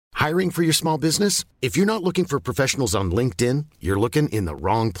Hiring for your small business? If you're not looking for professionals on LinkedIn, you're looking in the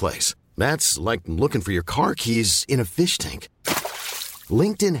wrong place. That's like looking for your car keys in a fish tank.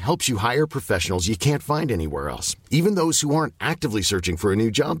 LinkedIn helps you hire professionals you can't find anywhere else, even those who aren't actively searching for a new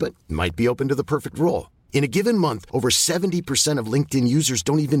job but might be open to the perfect role. In a given month, over 70% of LinkedIn users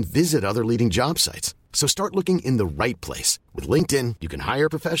don't even visit other leading job sites. So start looking in the right place. With LinkedIn, you can hire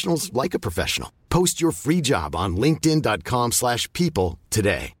professionals like a professional. Post your free job on linkedin.com/people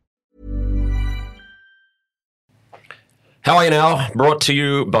today. How are you now? Brought to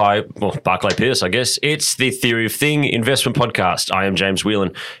you by Barclay Pearce, I guess. It's the Theory of Thing investment podcast. I am James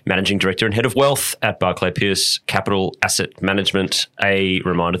Whelan, Managing Director and Head of Wealth at Barclay Pearce Capital Asset Management. A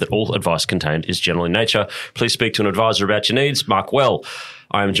reminder that all advice contained is general in nature. Please speak to an advisor about your needs. Mark Well.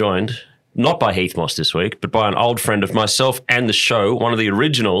 I am joined not by Heath Moss this week, but by an old friend of myself and the show, one of the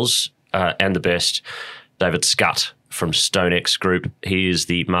originals and the best, David Scutt from StoneX Group. He is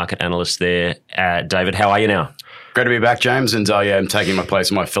the market analyst there. David, how are you now? Great to be back, James, and I'm taking my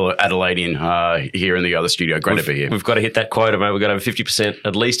place with my fellow Adelaidean here in the other studio. Great to be here. We've got to hit that quota, mate. We've got to have 50%,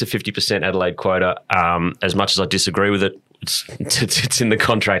 at least a 50% Adelaide quota. As much as I disagree with it, it's in the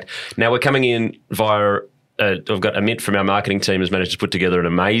contract. Now we're coming in via. I've got Amit from our marketing team has managed to put together an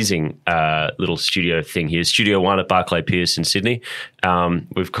amazing little studio thing here. Studio One at Barclay Pearce in Sydney.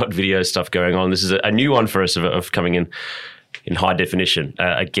 We've got video stuff going on. This is a new one for us of coming in high definition.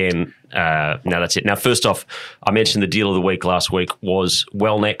 Now that's it. Now, first off, I mentioned the deal of the week last week was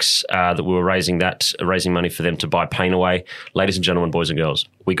Wellnex, that we were raising money for them to buy Painaway. Ladies and gentlemen, boys and girls,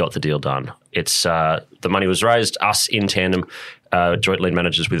 we got the deal done. It's the money was raised, us in tandem, joint lead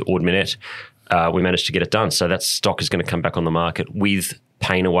managers with Ord Minnett. We managed to get it done. So that stock is going to come back on the market with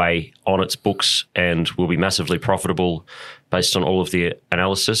Painaway on its books and will be massively profitable based on all of the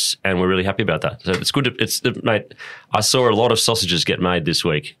analysis, and we're really happy about that. So it's good. Mate, I saw a lot of sausages get made this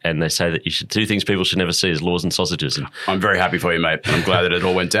week, and they say that you should two things people should never see is laws and sausages. And I'm very happy for you, mate. I'm glad that it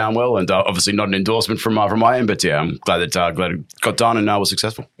all went down well, and obviously not an endorsement from my end, but yeah, I'm glad it got done and was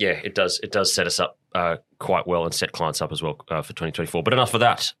successful. Yeah, it does. It does set us up quite well and set clients up as well for 2024. But enough of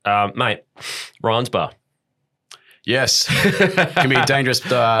that, mate. Ryan's Bar. Yes, can be a dangerous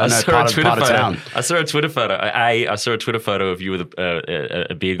part of town. I saw a Twitter photo. I saw a Twitter photo of you with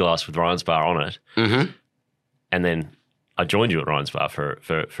a beer glass with Ryan's Bar on it, and then I joined you at Ryan's Bar for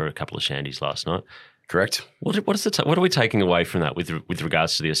a couple of shandies last night. Correct. What are we taking away from that with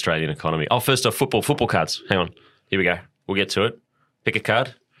regards to the Australian economy? Oh, first off, football cards. Hang on, here we go. We'll get to it. Pick a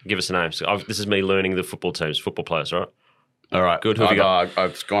card. Give us a name. So this is me learning the football teams, football players. All right. All right. Good. Who have you got?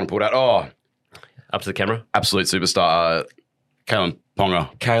 I've gone and pulled out. Oh. Up to the camera. Absolute superstar, Kalyn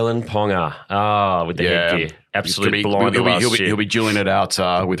Ponga. Kalyn Ponga. With the headgear. Absolute blinder last year. He'll be dueling it out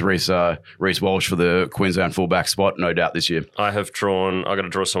with Reece Walsh for the Queensland fullback spot, no doubt, this year. I've got to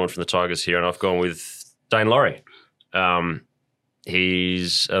draw someone from the Tigers here, and I've gone with Dane Laurie.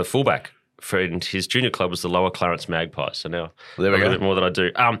 He's a fullback, and his junior club was the Lower Clarence Magpies. So now there we go. A bit more than I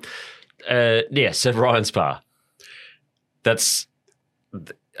do. So Ryan's Bar.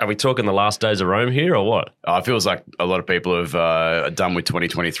 Are we talking the last days of Rome here or what? It feels like a lot of people have done with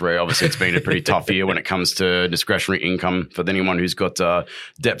 2023. Obviously, it's been a pretty tough year when it comes to discretionary income for anyone who's got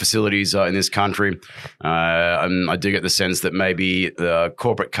debt facilities in this country. I do get the sense that maybe the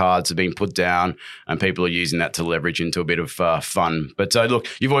corporate cards are being put down and people are using that to leverage into a bit of fun. But look,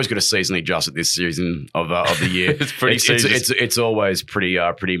 you've always got to seasonally adjust at this season of the year. It's always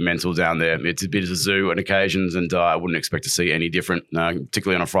pretty mental down there. It's a bit of a zoo on occasions, and I wouldn't expect to see any different,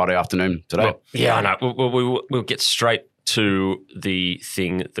 particularly on a Friday afternoon today. Well, yeah, I know. We'll get straight to the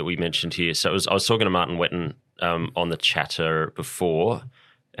thing that we mentioned here. So I was talking to Martin Wetton on the chatter before,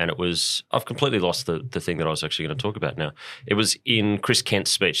 and I've completely lost the thing that I was actually going to talk about now. It was in Chris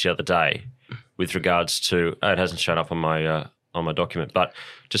Kent's speech the other day with regards to, it hasn't shown up on my document, but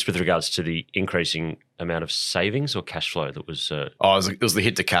just with regards to the increasing amount of savings or cash flow that was... it was the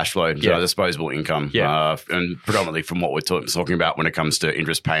hit to cash flow, disposable income. Yeah. And predominantly from what we're talking about when it comes to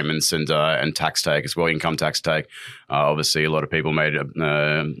interest payments and tax take as well, income tax take. Obviously, a lot of people made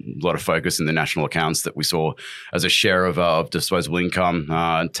a lot of focus in the national accounts that we saw as a share of disposable income.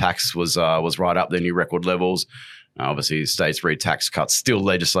 Tax was right up there, new record levels. Obviously, states re tax cuts still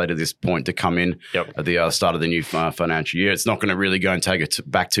legislated at this point to come in at the start of the new financial year. It's not going to really go and take it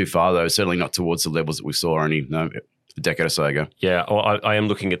back too far, though. Certainly not towards the levels that we saw only a decade or so ago. Yeah, I am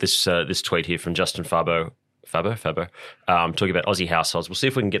looking at this tweet here from Justin Fabo, talking about Aussie households. We'll see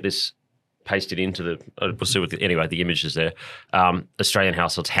if we can get this pasted into the. We'll see what the image is there. Australian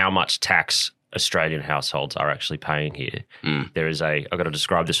households, how much tax Australian households are actually paying here. There is I've got to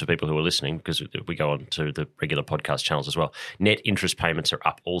describe this for people who are listening because we go on to the regular podcast channels as well. Net interest payments are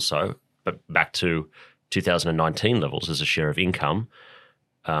up also, but back to 2019 levels as a share of income.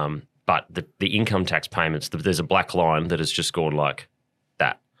 But the income tax payments, there's a black line that has just gone like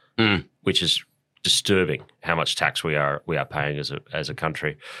that, which is disturbing how much tax we are paying as a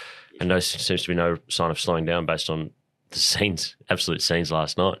country. And there seems to be no sign of slowing down based on the absolute scenes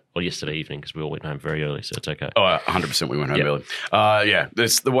last night or yesterday evening because we all went home very early, so it's okay. Oh, 100% we went home early.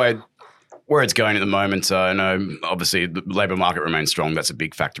 That's the way where it's going at the moment. I know obviously the labour market remains strong. That's a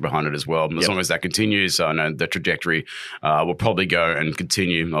big factor behind it as well. As long as that continues, I know the trajectory will probably go and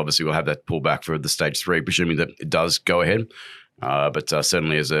continue. Obviously, we'll have that pullback for the stage 3, presuming that it does go ahead. But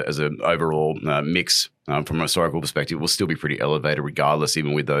certainly as an overall mix from a historical perspective, will still be pretty elevated regardless,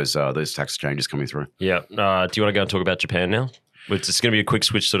 even with those tax changes coming through. Yeah. Do you want to go and talk about Japan now? It's going to be a quick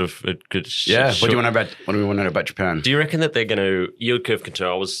switch, sort of. What do we want to know about Japan? Do you reckon that they're going to yield curve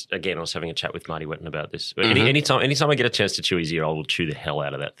control? I was having a chat with Marty Wetton about this. Anytime I get a chance to chew his ear, I will chew the hell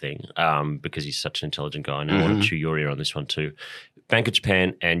out of that thing because he's such an intelligent guy, and I want to chew your ear on this one too. Bank of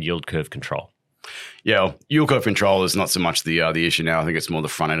Japan and yield curve control. Yeah, yield curve control is not so much the issue now. I think it's more the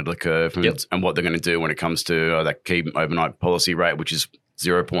front end of the curve and what they're going to do when it comes to that key overnight policy rate, which is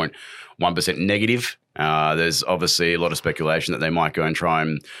 0.1% negative. There's obviously a lot of speculation that they might go and try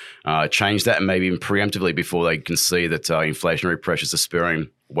and change that and maybe even preemptively before they can see that inflationary pressures are spurring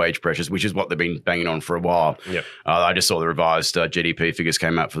wage pressures, which is what they've been banging on for a while. Yep. I just saw the revised GDP figures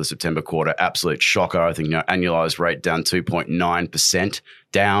came out for the September quarter. Absolute shocker. I think annualized rate down 2.9%.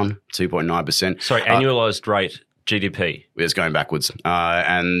 Down 2.9%. Sorry, annualized rate GDP is going backwards,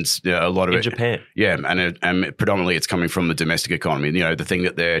 and a lot of in Japan. Yeah, and predominantly it's coming from the domestic economy. The thing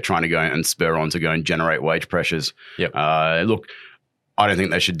that they're trying to go and spur on to go and generate wage pressures. Yep. Look, I don't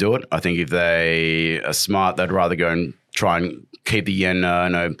think they should do it. I think if they are smart, they'd rather go and try and keep the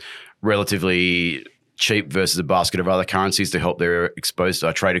yen relatively cheap versus a basket of other currencies to help their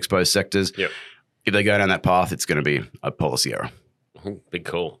trade exposed sectors. Yep. If they go down that path, it's going to be a policy error. Big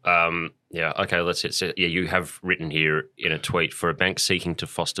call. Yeah, okay, let's hit. Yeah, you have written here in a tweet, for a bank seeking to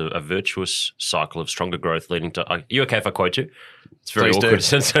foster a virtuous cycle of stronger growth leading to... Are you okay if I quote you? It's very awkward.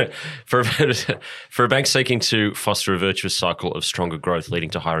 So, for a bank seeking to foster a virtuous cycle of stronger growth leading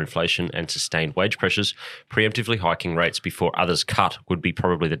to higher inflation and sustained wage pressures, preemptively hiking rates before others cut would be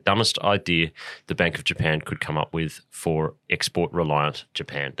probably the dumbest idea the Bank of Japan could come up with for export-reliant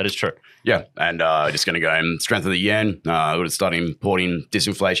Japan. That is true. Yeah, and just going to go and strengthen the yen. We're going to start importing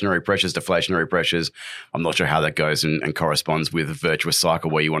disinflationary pressures, deflationary pressures. I'm not sure how that goes and corresponds with a virtuous cycle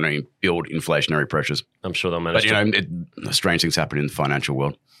where you want to build inflationary pressures. I'm sure they'll manage But, strange things happen in the financial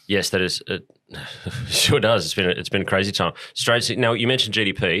world. Yes, that is. It sure does. It's been a crazy time. Strange. Now, you mentioned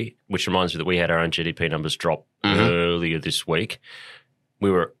GDP, which reminds me that we had our own GDP numbers drop earlier this week. We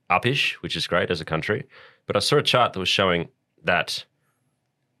were uppish, which is great as a country. But I saw a chart that was showing that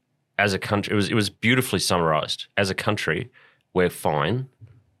as a country, it was beautifully summarized. As a country, we're fine.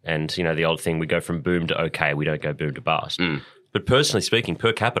 And, the old thing, we go from boom to okay. We don't go boom to bust. But personally speaking,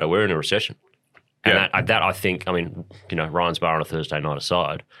 per capita, we're in a recession. And that I think, Ryan's bar on a Thursday night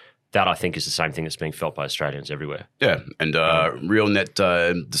aside, that I think is the same thing that's being felt by Australians everywhere. Yeah, and real net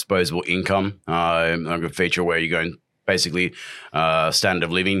disposable income, a feature where you're going basically standard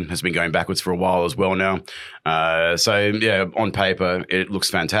of living has been going backwards for a while as well now. On paper, it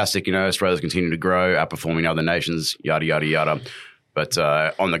looks fantastic. Australia's continuing to grow, outperforming other nations, yada, yada, yada. But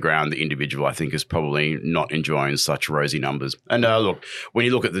on the ground, the individual, I think, is probably not enjoying such rosy numbers. And look, when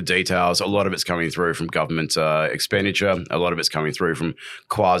you look at the details, a lot of it's coming through from government expenditure. A lot of it's coming through from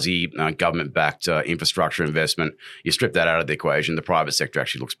quasi-government-backed infrastructure investment. You strip that out of the equation, the private sector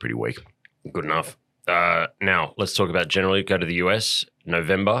actually looks pretty weak. Good enough. Now, let's talk about generally. Go to the US.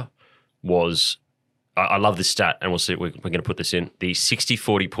 November was... I love this stat, and we'll see. We're going to put this in the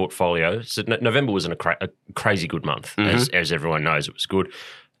 60-40 portfolio. So November was a crazy good month, as everyone knows. It was good.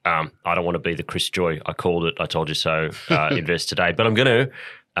 I don't want to be the Chris Joy. I called it. I told you so. Invest today, but I'm going to.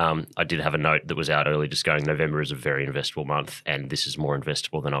 I did have a note that was out early, just going. November is a very investable month, and this is more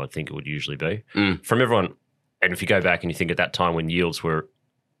investable than I would think it would usually be. From everyone, and if you go back and you think at that time when yields were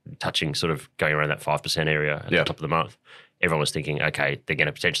touching, sort of going around that 5% area at the top of the month. Everyone was thinking, okay, they're going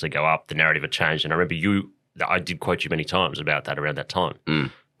to potentially go up. The narrative had changed. And I remember I did quote you many times about that around that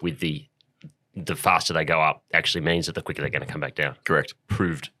time with the faster they go up actually means that the quicker they're going to come back down. Correct.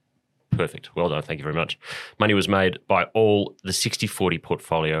 Proved perfect. Well done. Thank you very much. Money was made by all. The 60-40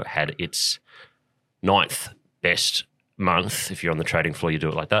 portfolio had its 9th best month. If you're on the trading floor, you do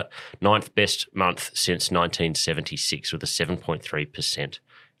it like that. 9th best month since 1976 with a 7.3%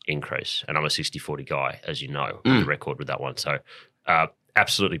 increase. And I'm a 60-40 guy, as you know, on the record with that one. So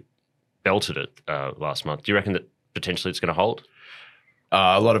absolutely belted it last month. Do you reckon that potentially it's going to hold?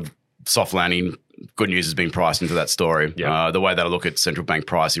 A lot of soft landing good news has been priced into that story. The way that I look at central bank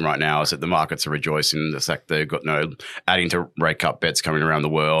pricing right now is that the markets are rejoicing. The fact they've got adding to rate cut bets coming around the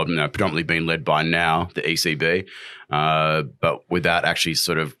world, predominantly being led by now the ECB, but without actually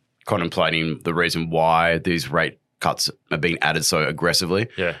sort of contemplating the reason why these rate cuts are being added so aggressively.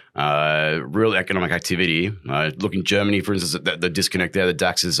 Real economic activity. Look in Germany, for instance, the disconnect there. The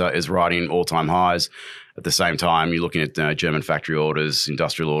DAX is riding all-time highs. At the same time, you're looking at German factory orders,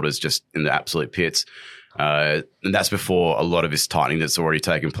 industrial orders just in the absolute pits. And that's before a lot of this tightening that's already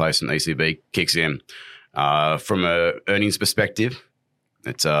taken place in the ECB kicks in. From an earnings perspective,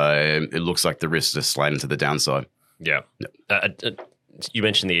 it looks like the risks are slanted to the downside. You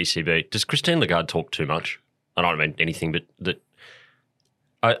mentioned the ECB. Does Christine Lagarde talk too much? I don't mean anything, but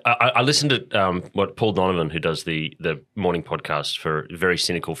I listened to what Paul Donovan, who does the morning podcast for Very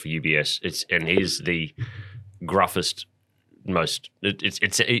Cynical for UBS. And he's the gruffest, most.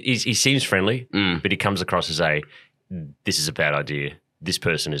 He seems friendly, but he comes across as this is a bad idea. This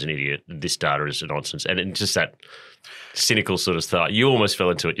person is an idiot. This data is nonsense, and it's just that cynical sort of thought. You almost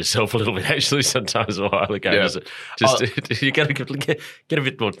fell into it yourself a little bit, actually, sometimes a while ago. You got to get a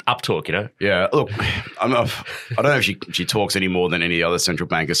bit more uptalk, Yeah, look, I don't know if she talks any more than any other central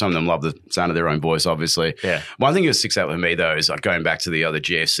banker. Some of them love the sound of their own voice, obviously. Yeah. One thing that sticks out with me, though, is going back to the other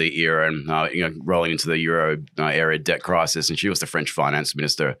GFC era and rolling into the Euro area debt crisis. And she was the French finance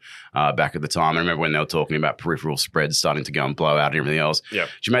minister back at the time. I remember when they were talking about peripheral spreads starting to go and blow out and everything else. Yeah.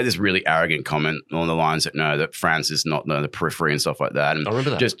 She made this really arrogant comment along the lines that France is not the periphery and stuff like that. And I remember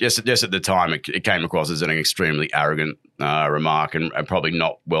that. Just at the time, it came across as an extremely arrogant remark and probably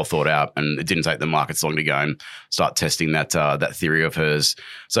not well thought out. And it didn't take the markets long to go and start testing that theory of hers.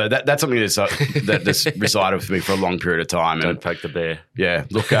 So that's something that's resided with me for a long period of time. Don't poke the bear. Yeah,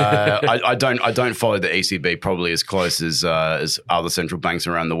 look, I don't follow the ECB probably as close as other central banks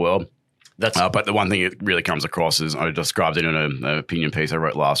around the world. But the one thing it really comes across is, I described it in an opinion piece I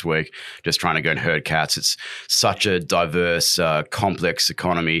wrote last week, just trying to go and herd cats. It's such a diverse, complex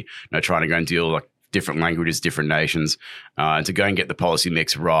economy, trying to go and deal like different languages, different nations, and to go and get the policy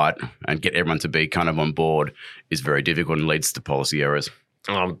mix right and get everyone to be kind of on board is very difficult and leads to policy errors.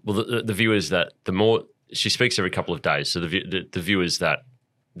 Well, the view is that the more she speaks every couple of days, so the view is that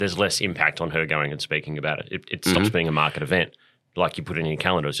there's less impact on her going and speaking about it. It stops being a market event. Like you put it in your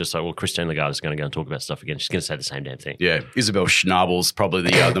calendar, it's just like, well, Christine Lagarde is going to go and talk about stuff again. She's going to say the same damn thing. Yeah, Isabel Schnabel's probably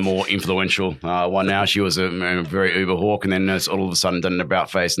the more influential one now. She was a very uber hawk, and then all of a sudden done an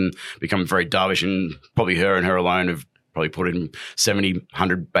about face and become very dovish, and probably her and her alone have probably put in 70,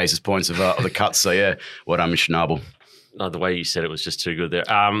 100 basis points of the cuts. So yeah, well done, Ms. Schnabel. No, the way you said it was just too good there.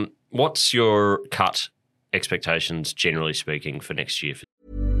 What's your cut expectations, generally speaking, for next year?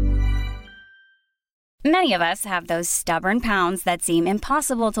 Many of us have those stubborn pounds that seem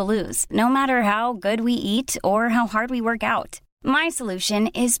impossible to lose, no matter how good we eat or how hard we work out. My solution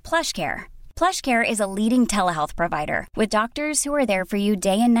is PlushCare. PlushCare is a leading telehealth provider with doctors who are there for you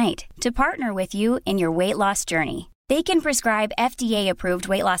day and night to partner with you in your weight loss journey. They can prescribe FDA-approved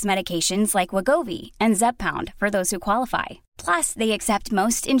weight loss medications like Wegovy and Zepbound for those who qualify. Plus, they accept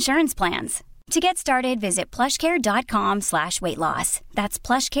most insurance plans. To get started, visit plushcare.com/weightloss. That's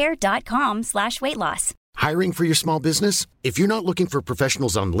plushcare.com/weightloss. Hiring for your small business? If you're not looking for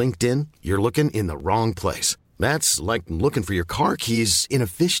professionals on LinkedIn, you're looking in the wrong place. That's like looking for your car keys in a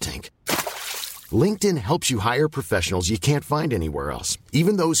fish tank. LinkedIn helps you hire professionals you can't find anywhere else,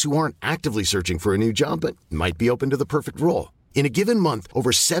 even those who aren't actively searching for a new job but might be open to the perfect role. In a given month,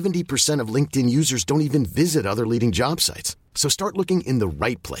 over 70% of LinkedIn users don't even visit other leading job sites. So start looking in the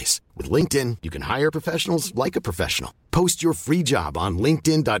right place. With LinkedIn, you can hire professionals like a professional. Post your free job on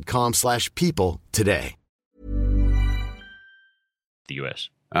linkedin.com/people today. The US.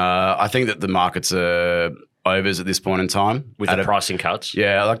 I think that the markets are overs at this point in time. With the pricing cuts?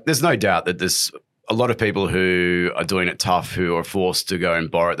 Yeah, like there's no doubt that there's a lot of people who are doing it tough who are forced to go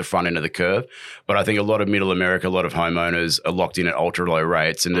and borrow at the front end of the curve. But I think a lot of middle America, a lot of homeowners are locked in at ultra low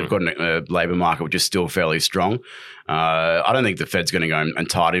rates, and they've got a labour market which is still fairly strong. I don't think the Fed's going to go and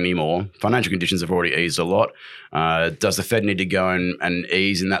tighten anymore. Financial conditions have already eased a lot. Does the Fed need to go and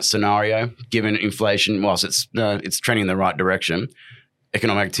ease in that scenario, given inflation, whilst it's trending in the right direction?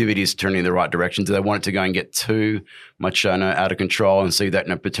 Economic activity is turning in the right direction. Do they want it to go and get too much out of control and see that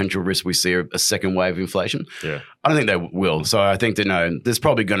potential risk we see a second wave of inflation? Yeah. I don't think they will. So I think that there's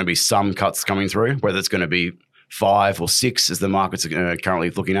probably going to be some cuts coming through, whether it's going to be 5 or 6 as the markets are currently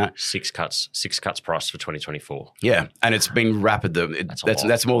looking at. 6 cuts priced for 2024. Yeah, and it's been rapid.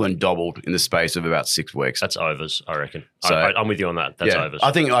 That's more than doubled in the space of about 6 weeks. That's overs, I reckon. So, I'm with you on that. That's overs.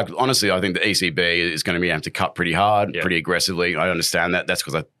 I think, honestly, I think the ECB is going to be able to cut pretty hard, pretty aggressively. I understand that. That's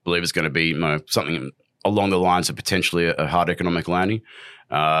because I believe it's going to be something along the lines of potentially a hard economic landing.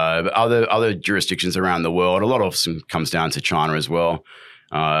 But other jurisdictions around the world, a lot of them comes down to China as well.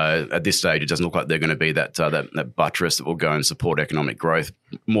 At this stage, it doesn't look like they're going to be that buttress that will go and support economic growth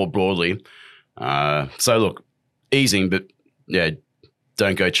more broadly. So look, easing, but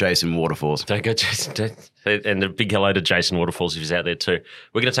don't go chasing waterfalls. Don't go chasing. And a big hello to Jason Waterfalls if he's out there too.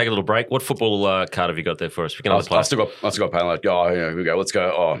 We're going to take a little break. What football card have you got there for us? I've still got panel. Here we go. Let's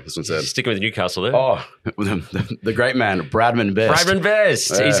go. Oh, this one said. Sticking with Newcastle there. Oh, the great man, Bradman Best. Bradman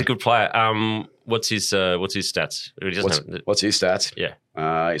Best. He's a good player. What's his stats? What's his stats?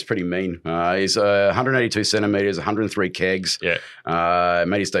 Yeah. He's pretty mean. He's 182 centimeters, 103 kegs. Yeah.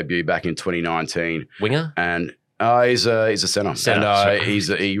 Made his debut back in 2019. Winger? And he's a centre. And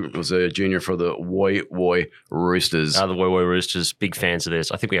he was a junior for the Woy Woy Roosters. The Woy Woy Roosters, big fans of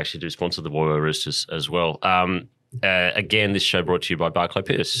theirs. I think we actually do sponsor the Woy Woy Roosters as well. Again, this show brought to you by Barclay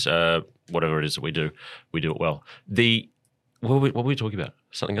Pierce. Whatever it is that we do it well. What were we talking about?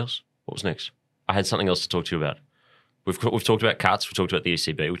 Something else? What was next? I had something else to talk to you about. We've talked about cuts. We've talked about the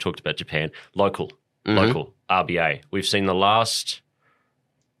ECB. We've talked about Japan. Local, RBA. We've seen the last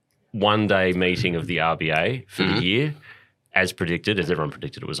one-day meeting of the RBA for the year, as predicted, as everyone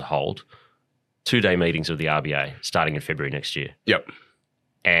predicted it was a hold. 2-day meetings of the RBA starting in February next year. Yep.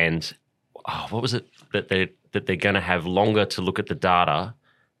 And what was it that they're going to have longer to look at the data?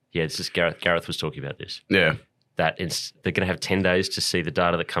 Yeah, it's just Gareth was talking about this. Yeah. That they're going to have 10 days to see the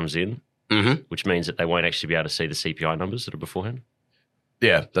data that comes in, which means that they won't actually be able to see the CPI numbers that are beforehand.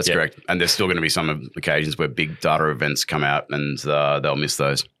 Yeah, that's correct. And there's still going to be some occasions where big data events come out and they'll miss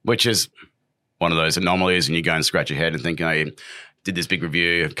those, which is one of those anomalies. And you go and scratch your head and think, you did this big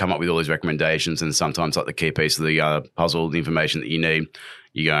review, come up with all these recommendations, and sometimes like the key piece of the puzzle, the information that you need,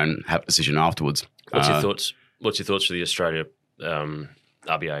 you go and have a decision afterwards. What's your thoughts? What's your thoughts for the Australia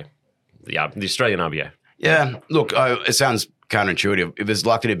RBA, the Australian RBA? Yeah, look, it sounds counterintuitive. If there's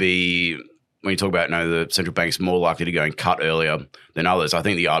likely to be, when you talk about the central bank's more likely to go and cut earlier than others, I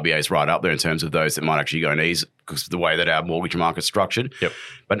think the RBA is right up there in terms of those that might actually go and ease because of the way that our mortgage market's structured. Yep.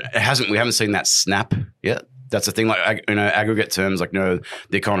 But we haven't seen that snap yet. That's the thing. Like aggregate terms, the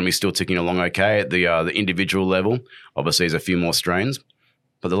economy's still ticking along okay at the individual level. Obviously, there's a few more strains,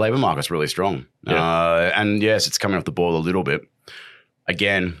 but the labour market's really strong. Yeah. And yes, it's coming off the ball a little bit.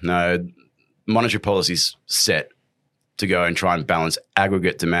 Again, monetary policy's set to go and try and balance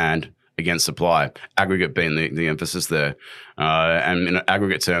aggregate demand against supply, aggregate being the emphasis there. And in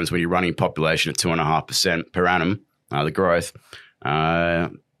aggregate terms, when you're running population at 2.5% per annum, the growth,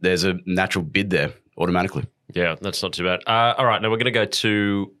 there's a natural bid there automatically. Yeah, that's not too bad. All right, now we're going to go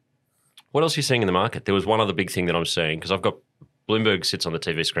to what else are you seeing in the market? There was one other big thing that I'm seeing because I've got Bloomberg sits on the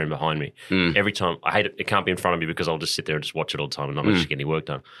TV screen behind me. Every time, I hate it. It can't be in front of me because I'll just sit there and just watch it all the time and not actually get any work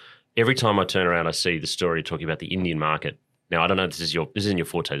done. Every time I turn around, I see the story talking about the Indian market. Now, I don't know if this isn't your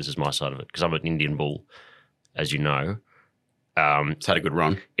forte. This is my side of it because I'm an Indian bull, as you know. It's had a good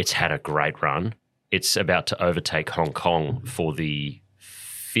run. It's had a great run. It's about to overtake Hong Kong for the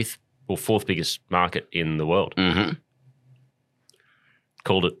fourth biggest market in the world.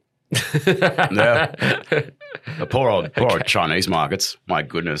 Called it. Yeah. The poor old Chinese markets. My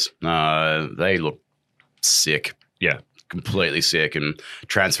goodness. They look sick. Yeah. Completely sick, and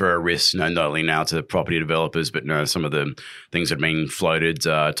transfer of risk, not only now to property developers, but some of the things that have been floated,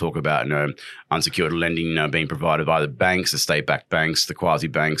 talk about unsecured lending being provided by the banks, the state-backed banks, the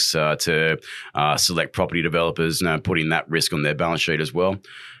quasi-banks to select property developers, putting that risk on their balance sheet as well.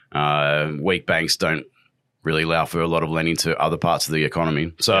 Weak banks don't really allow for a lot of lending to other parts of the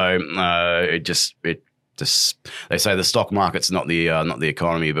economy. So they say the stock market's not the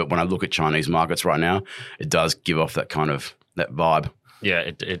economy, but when I look at Chinese markets right now, it does give off that kind of that vibe. Yeah,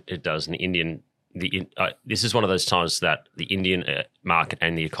 it does. And this is one of those times that the Indian market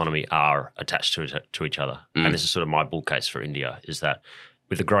and the economy are attached to each other. And this is sort of my bull case for India is that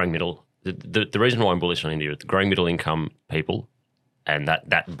with the growing middle, the reason why I'm bullish on India is the growing middle income people, and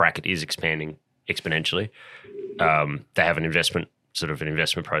that bracket is expanding exponentially. They have an investment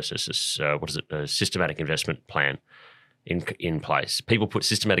process, a systematic investment plan in place. People put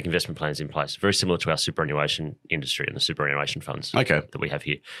systematic investment plans in place, very similar to our superannuation industry and the superannuation funds that we have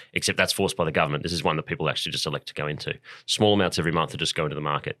here, except that's forced by the government. This is one that people actually just elect to go into. Small amounts every month that just go into the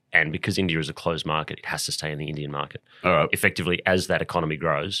market. And because India is a closed market, it has to stay in the Indian market. All right. Effectively, as that economy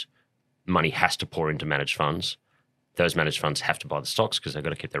grows, money has to pour into managed funds. Those managed funds have to buy the stocks because they've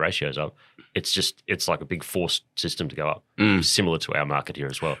got to keep their ratios up. It's like a big forced system to go up, similar to our market here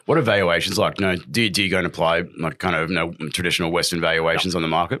as well. What are valuations like? Do you go and apply like kind of traditional Western valuations on the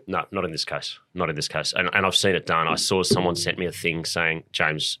market? No, not in this case. Not in this case. And I've seen it done. I saw someone sent me a thing saying,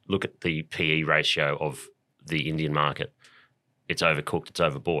 James, look at the PE ratio of the Indian market. It's overcooked. It's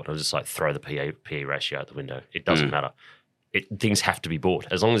overbought. I was just like, throw the PE ratio out the window. It doesn't matter. Things have to be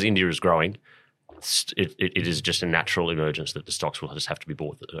bought. As long as India is growing, it is just a natural emergence that the stocks will just have to be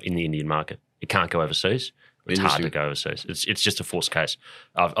bought in the Indian market. It can't go overseas. It's hard to go overseas. It's just a forced case.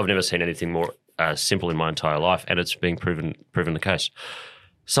 I've never seen anything more simple in my entire life, and it's being proven the case.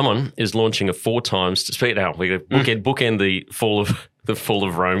 Someone is launching a 4 times. To speak now, we're going to bookend the fall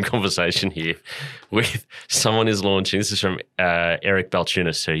of Rome conversation here. With someone is launching. This is from Eric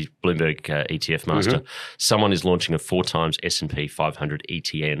Balchunas, who's Bloomberg ETF master. Someone is launching a 4 times S&P 500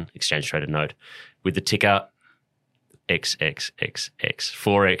 ETN exchange traded note with the ticker XXXX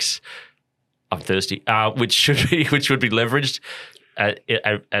 4X. I'm thirsty. Which would be leveraged a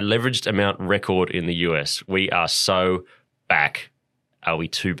leveraged amount record in the US. We are so back. Are we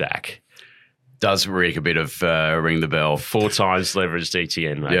too back? Does reek a bit of ring the bell. 4 times leveraged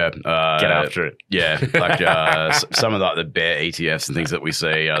ETN, mate. Yeah. Get after it. Yeah. Like some of the bear ETFs and things that we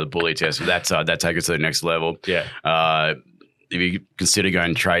see, the bull ETFs, that take us to the next level. Yeah. If you consider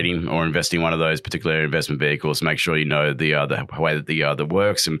going trading or investing in one of those particular investment vehicles, make sure you know the way that the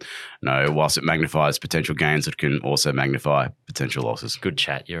works, and whilst it magnifies potential gains, it can also magnify potential losses. Good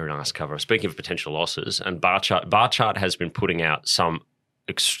chat. You're an ass cover. Speaking of potential losses, and Bar Chart has been putting out some.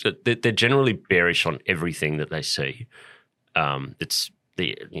 They're generally bearish on everything that they see. It's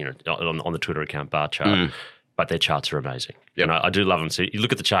on the Twitter account Bar Chart. But their charts are amazing. Yep. And I do love them. So you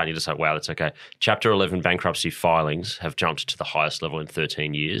look at the chart and you're just like, wow, that's okay. Chapter 11 bankruptcy filings have jumped to the highest level in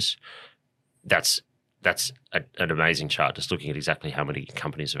 13 years. That's an amazing chart, just looking at exactly how many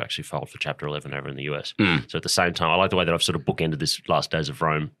companies have actually filed for Chapter 11 over in the US. So at the same time, I like the way that I've sort of bookended this last days of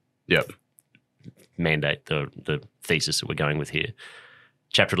Rome mandate, the thesis that we're going with here.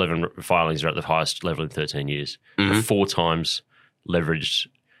 Chapter 11 filings are at the highest level in 13 years. 4 times leveraged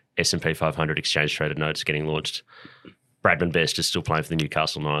S&P 500 exchange traded notes getting launched. Bradman Best is still playing for the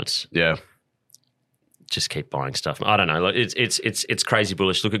Newcastle Knights. Yeah, just keep buying stuff. I don't know. Like it's crazy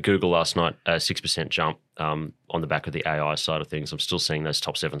bullish. Look at Google last night, 6% jump on the back of the AI side of things. I'm still seeing those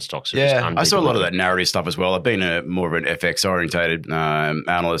top 7 stocks. I saw a lot of that narrative stuff as well. I've been more of an FX orientated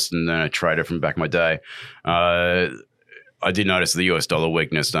analyst and a trader from back in my day. I did notice the US dollar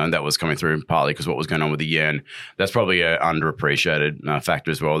weakness, and that was coming through partly because what was going on with the yen. That's probably an underappreciated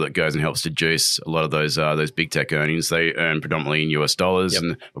factor as well that goes and helps to juice a lot of those big tech earnings. They earn predominantly in US dollars,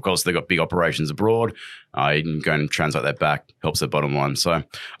 and of course they've got big operations abroad. You can go and translate that back, helps their bottom line. So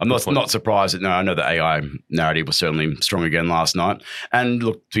I'm not surprised that I know the AI narrative was certainly strong again last night. And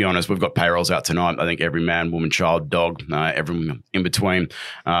look, to be honest, we've got payrolls out tonight. I think every man, woman, child, dog, everyone in between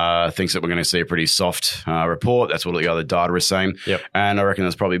thinks that we're going to see a pretty soft report. That's what the other data is saying. Yep. And I reckon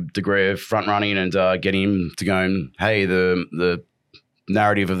there's probably a degree of front running and getting him to go and, hey, the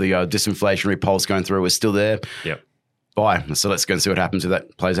narrative of the disinflationary pulse going through is still there. Yep. Buy. So let's go and see what happens if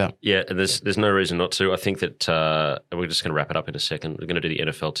that plays out. Yeah, there's no reason not to. I think that we're just going to wrap it up in a second. We're going to do the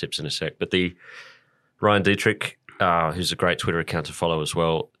NFL tips in a sec. But the Ryan Dietrich, who's a great Twitter account to follow as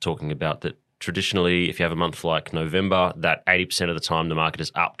well, talking about that traditionally, if you have a month like November, that 80% of the time the market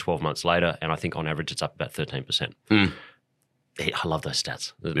is up 12 months later. And I think on average it's up about 13%. I love those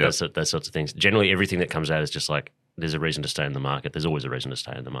stats, those sorts of things. Generally, everything that comes out is just like, there's a reason to stay in the market. There's always a reason to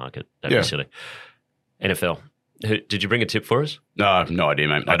stay in the market. Don't be silly. NFL. Did you bring a tip for us? No, idea,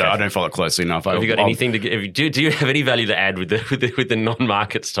 mate. Okay. I don't follow it closely enough. Have you got anything to give? Do you have any value to add with the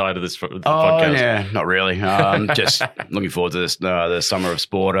non-market side of this podcast? Yeah, not really. Just looking forward to this the summer of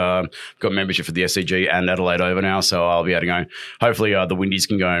sport. Got membership for the SCG and Adelaide Oval now, so I'll be able to go. Hopefully, the Windies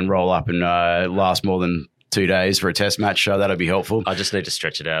can go and roll up and last more than 2 days for a test match. That'll be helpful. I just need to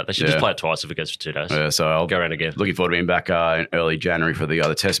stretch it out. They should just play it twice if it goes for 2 days. So I'll go around again. Looking forward to being back in early January for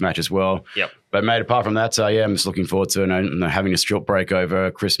the test match as well. Yep. But mate, apart from that, I'm just looking forward to having a short break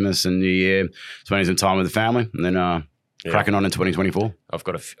over Christmas and New Year, spending some time with the family, and then cracking on in 2024. I've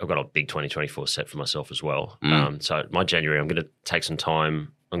got a big 2024 set for myself as well. So my January, I'm going to take some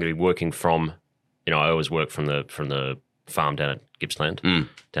time. I'm going to be working from, I always work from the farm down at Gippsland,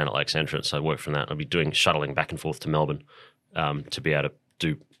 down at Lakes Entrance. So I work from that. I'll be shuttling back and forth to Melbourne to be able to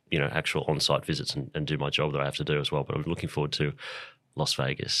do, actual on-site visits and do my job that I have to do as well. But I'm looking forward to Las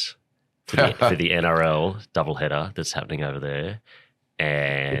Vegas for the NRL doubleheader that's happening over there.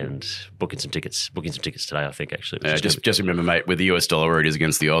 and booking some tickets today, I think, actually. Yeah, just remember, mate, with the US dollar where it is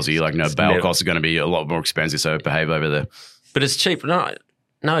against the Aussie, like, bail costs are going to be a lot more expensive, so behave over there. But it's cheap. No,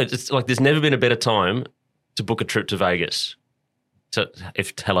 it's like there's never been a better time to book a trip to Vegas. So,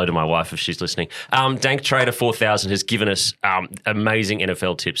 hello to my wife if she's listening. Dank Trader 4000 has given us amazing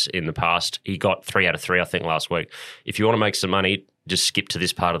NFL tips in the past. He got 3 out of 3, I think, last week. If you want to make some money, just skip to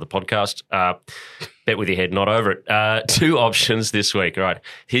this part of the podcast. Bet with your head not over it. 2 options this week. All right,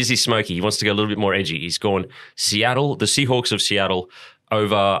 here's his smoky. He wants to go a little bit more edgy. He's gone Seattle, the Seahawks of Seattle,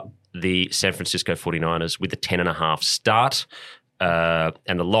 over the San Francisco 49ers with the 10.5 start.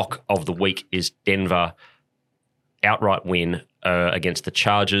 And the lock of the week is Denver outright win against the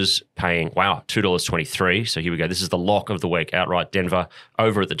Chargers, paying, $2.23. So here we go. This is the lock of the week, outright Denver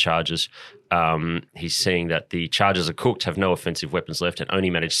over at the Chargers. He's seeing that the Chargers are cooked, have no offensive weapons left, and only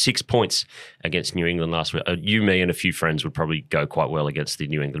managed 6 points against New England last week. You, me, and a few friends would probably go quite well against the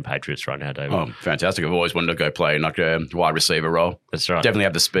New England Patriots right now, David. Oh, fantastic. I've always wanted to go play like a wide receiver role. That's right. Definitely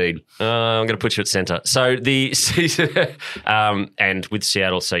have the speed. I'm going to put you at centre. So the season, and with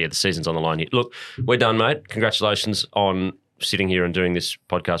Seattle, so yeah, the season's on the line here. Look, we're done, mate. Congratulations on sitting here and doing this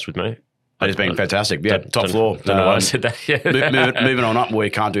podcast with me. It's been fantastic. Yeah, top floor. Don't know why I said that. Yeah. moving on up, we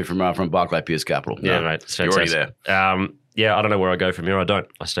can't do from Barclay Pierce Capital. Yeah, mate. It's you're already there. Yeah, I don't know where I go from here. I don't.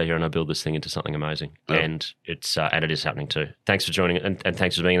 I stay here and I build this thing into something amazing, and it's and it is happening too. Thanks for joining, and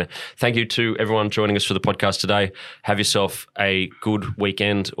thanks for being there. Thank you to everyone joining us for the podcast today. Have yourself a good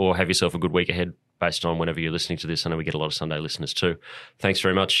weekend, or have yourself a good week ahead, based on whenever you're listening to this. I know we get a lot of Sunday listeners too. Thanks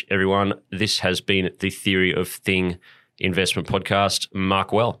very much, everyone. This has been the Theory of Thing Investment Podcast.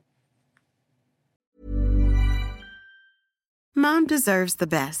 Mark well. Mom deserves the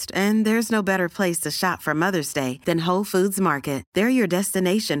best, and there's no better place to shop for Mother's Day than Whole Foods Market. They're your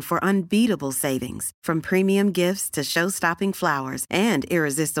destination for unbeatable savings, from premium gifts to show-stopping flowers and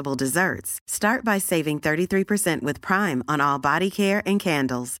irresistible desserts. Start by saving 33% with Prime on all body care and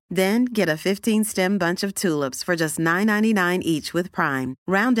candles. Then get a 15-stem bunch of tulips for just $9.99 each with Prime.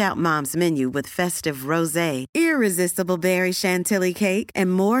 Round out Mom's menu with festive rosé, irresistible berry chantilly cake,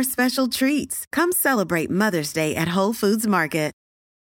 and more special treats. Come celebrate Mother's Day at Whole Foods Market.